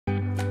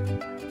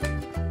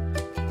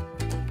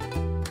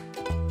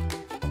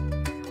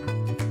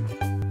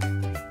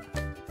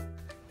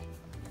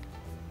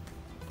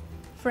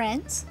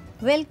Friends,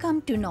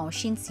 welcome to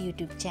NAUSHEEN's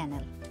YouTube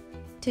channel.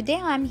 Today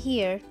I'm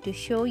here to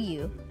show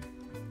you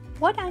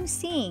what I'm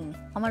seeing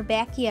on our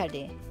backyard.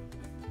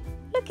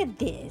 Look at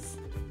this.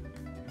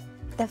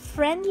 The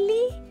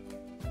friendly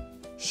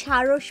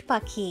সারস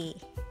পাখি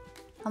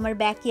আমার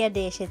backyard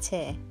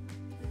এসেছে.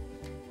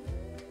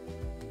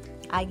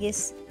 I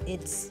guess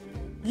it's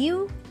you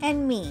and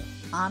me,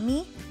 আমি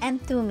and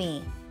তুমি.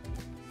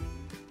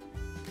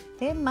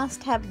 They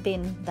must have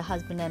been the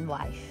husband and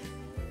wife,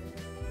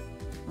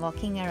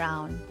 walking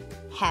around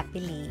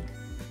happily.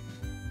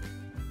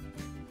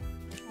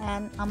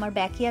 And our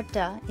backyard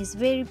is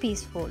very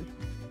peaceful,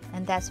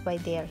 and that's why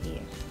they are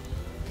here.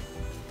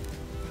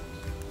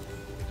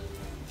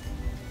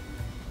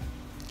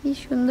 কি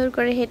সুন্দর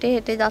করে হেঁটে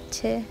হেঁটে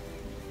যাচ্ছে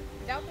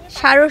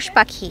সারস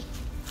পাখি.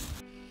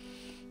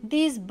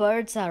 These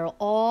birds are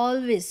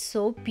always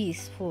so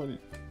peaceful,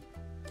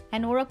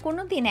 and ওরা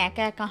কোনোদিন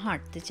একা একা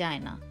হাঁটতে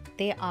চায় না.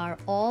 They are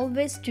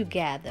always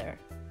together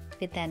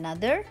with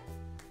another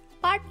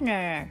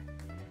partner.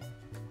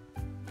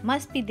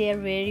 Must be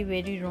they're very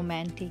very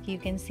romantic. You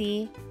can see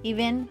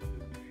even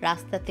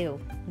রাস্তাতেও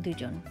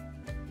দুজন.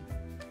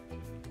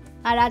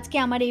 আর আজকে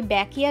আমার এই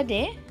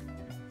ব্যাকইয়ার্ডে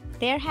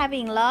they're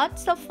having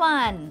lots of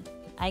fun.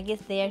 I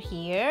guess they're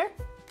here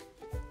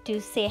to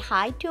say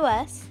hi to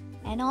us,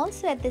 and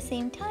also at the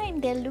same time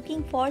they're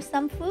looking for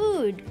some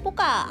food.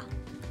 Puka.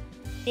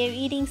 They're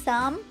eating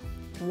some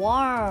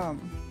worm.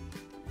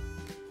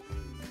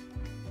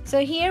 So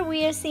here we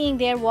are seeing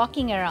they're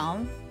walking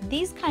around.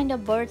 These kind of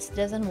birds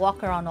doesn't walk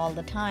around all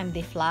the time.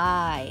 They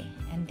fly,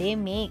 and they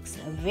makes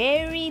a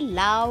very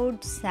loud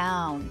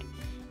sound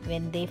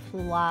when they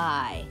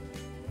fly.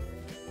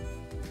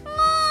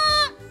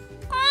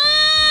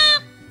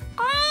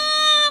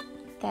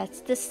 That's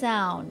the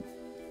sound,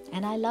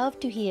 and I love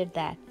to hear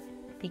that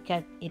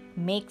because it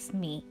makes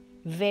me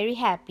very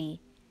happy,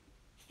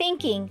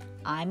 thinking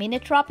I'm in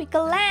a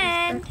tropical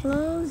land. Just a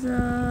close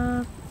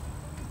up.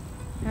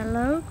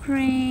 Hello,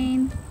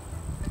 crane.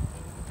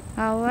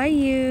 How are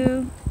you?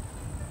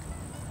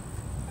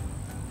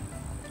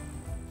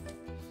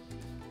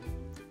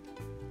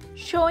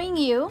 Showing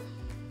you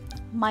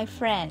my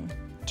friend,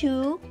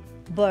 two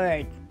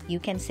birds. You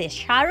can say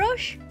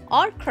sarosh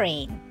or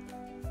crane.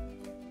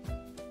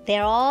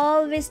 They're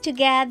always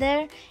together,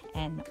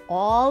 and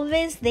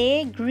always they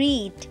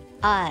greet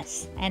us,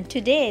 and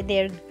today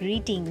they're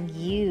greeting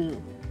you.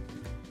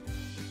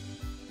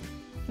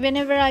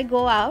 Whenever I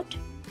go out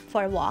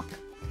for a walk,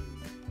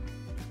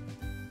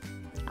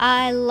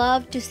 I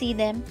love to see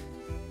them.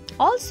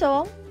 Also,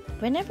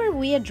 whenever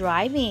we are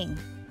driving,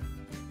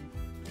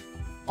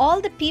 all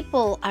the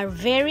people are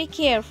very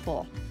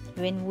careful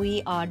when we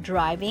are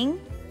driving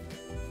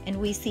and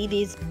we see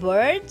these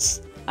birds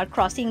are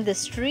crossing the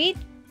street.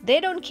 They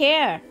don't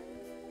care.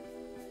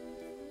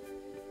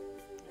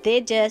 They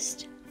just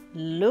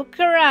look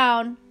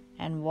around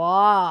and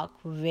walk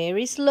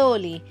very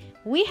slowly.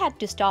 We had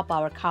to stop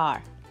our car.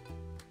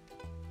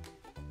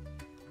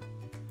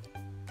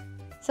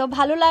 So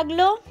ভালো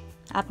লাগলো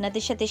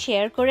আপনাদের সাথে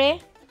share করে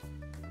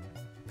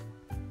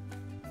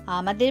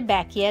আমাদের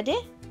ব্যাকইয়ার্ডে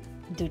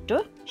দুটো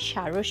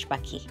সারস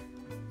পাখি.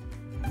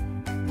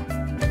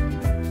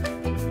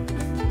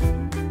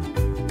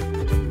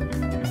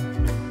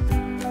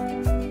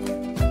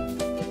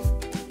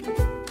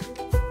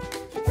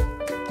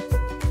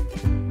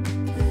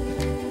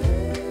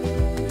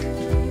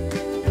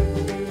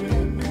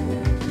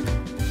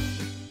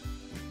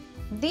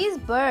 These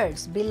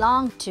birds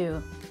belong to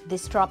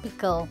this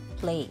tropical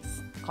place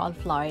called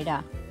Florida.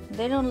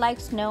 They don't like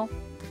snow.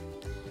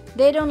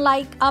 They don't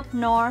like up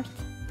north.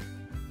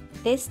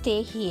 They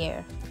stay here.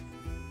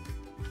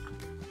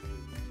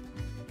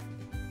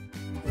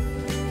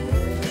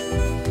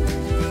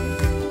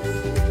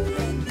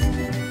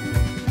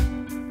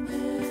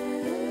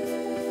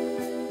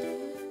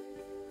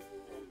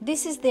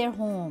 This is their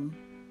home,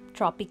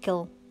 tropical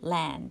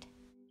land.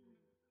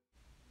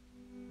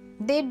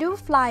 They do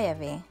fly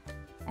away,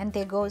 and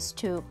they goes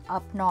to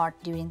up north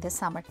during the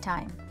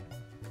summertime.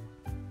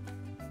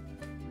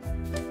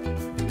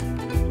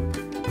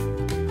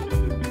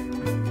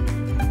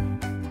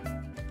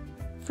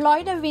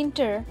 Florida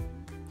winter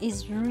is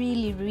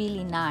really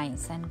really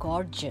nice and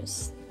gorgeous.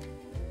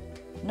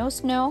 No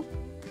snow,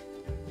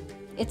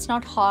 it's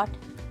not hot,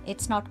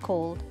 it's not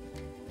cold.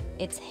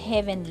 It's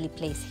heavenly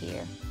place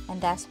here, and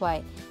that's why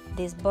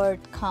this bird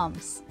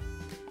comes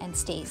and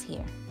stays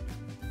here.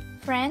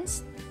 Friends,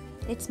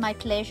 it's my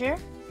pleasure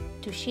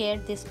to share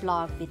this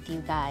vlog with you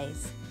guys.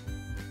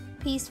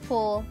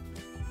 Peaceful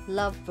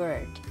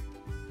lovebird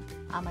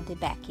আমাদের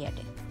backyard.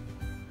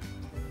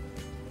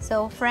 So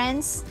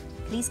friends,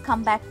 please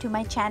come back to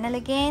my channel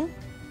again,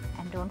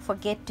 and don't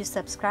forget to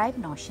subscribe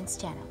NAUSHEEN's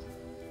channel.